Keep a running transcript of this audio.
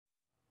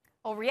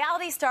Well,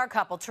 reality star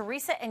couple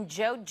Teresa and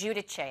Joe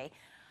Giudice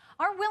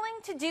are willing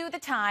to do the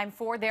time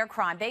for their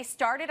crime. They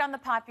started on the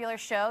popular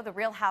show, The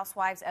Real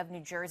Housewives of New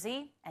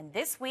Jersey, and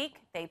this week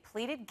they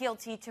pleaded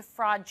guilty to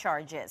fraud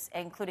charges,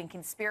 including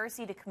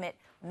conspiracy to commit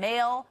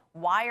mail,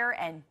 wire,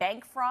 and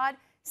bank fraud.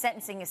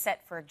 Sentencing is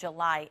set for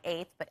July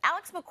 8th. But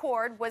Alex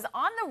McCord was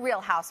on The Real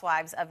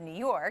Housewives of New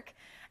York.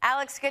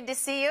 Alex, good to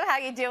see you. How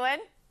you doing?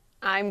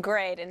 I'm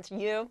great. And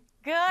you?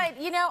 Good.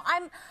 You know,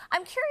 I'm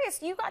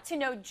curious. You got to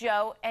know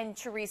Joe and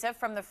Teresa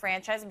from the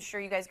franchise. I'm sure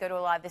you guys go to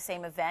a lot of the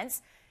same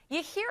events.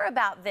 You hear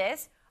about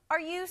this. Are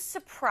you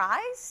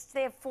surprised?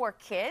 They have 4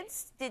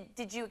 kids.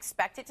 Did you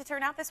expect it to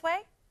turn out this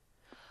way?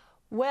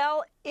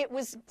 Well,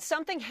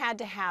 something had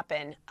to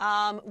happen.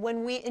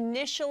 When we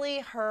initially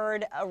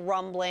heard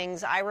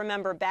rumblings, I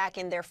remember back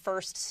in their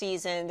first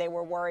season, they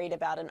were worried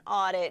about an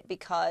audit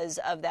because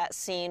of that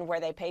scene where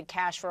they paid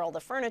cash for all the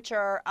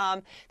furniture.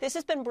 This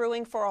has been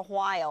brewing for a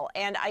while,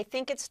 and I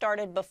think it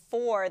started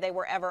before they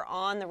were ever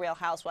on The Real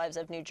Housewives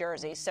of New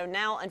Jersey. So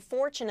now,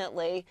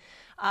 unfortunately,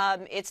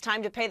 it's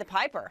time to pay the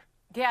piper.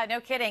 Yeah,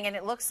 no kidding. And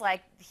it looks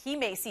like he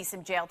may see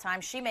some jail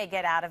time. She may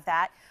get out of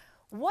that.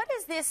 How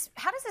does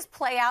this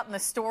play out in the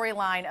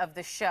storyline of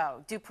the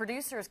show? Do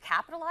producers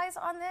capitalize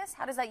on this?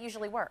 How does that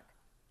usually work?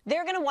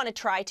 They're going to want to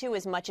try to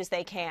as much as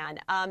they can.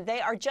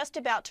 They are just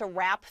about to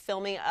wrap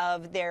filming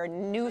of their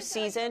new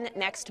season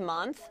next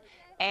month,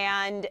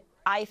 and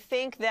I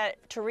think that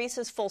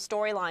Teresa's full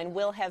storyline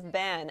will have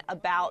been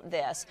about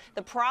this.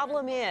 The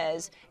problem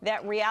is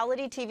that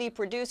reality TV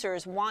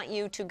producers want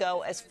you to go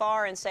as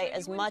far and say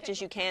as much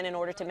as you can in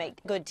order to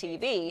make good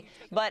TV,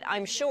 but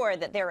I'm sure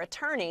that their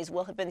attorneys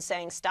will have been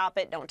saying, stop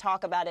it, don't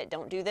talk about it,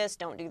 don't do this,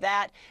 don't do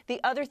that.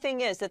 The other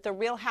thing is that the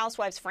Real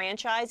Housewives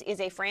franchise is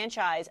a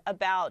franchise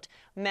about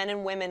men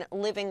and women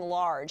living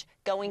large,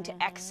 going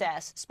to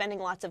excess, spending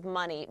lots of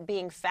money,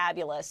 being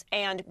fabulous,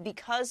 and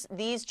because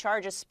these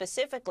charges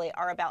specifically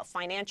are about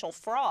financial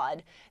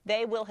fraud,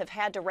 they will have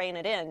had to rein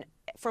it in.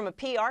 From a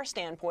PR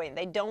standpoint,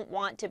 they don't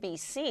want to be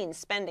seen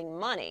spending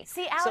money.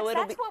 See, Alex,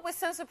 that's what was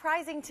so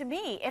surprising to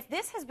me. If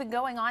this has been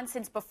going on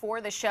since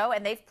before the show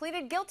and they've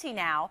pleaded guilty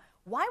now,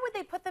 why would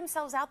they put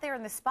themselves out there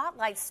in the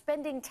spotlight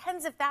spending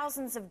tens of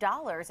thousands of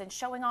dollars and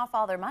showing off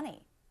all their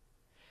money?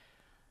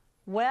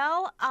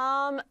 Well,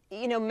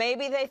 you know,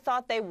 maybe they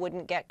thought they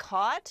wouldn't get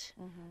caught.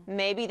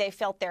 Maybe they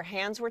felt their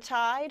hands were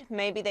tied.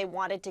 Maybe they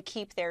wanted to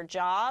keep their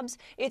jobs.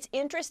 It's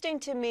interesting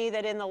to me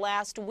that in the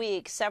last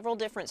week, several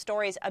different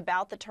stories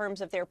about the terms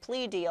of their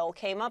plea deal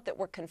came up that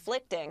were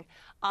conflicting.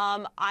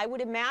 I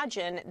would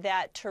imagine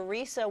that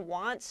Teresa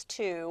wants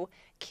to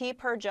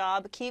keep her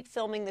job, keep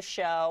filming the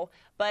show,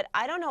 but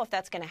I don't know if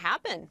that's going to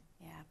happen.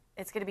 Yeah.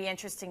 It's going to be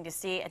interesting to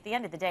see. At the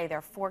end of the day, there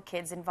are 4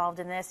 kids involved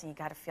in this, and you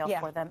got to feel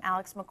for them.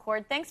 Alex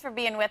McCord, thanks for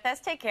being with us.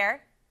 Take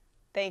care.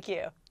 Thank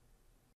you.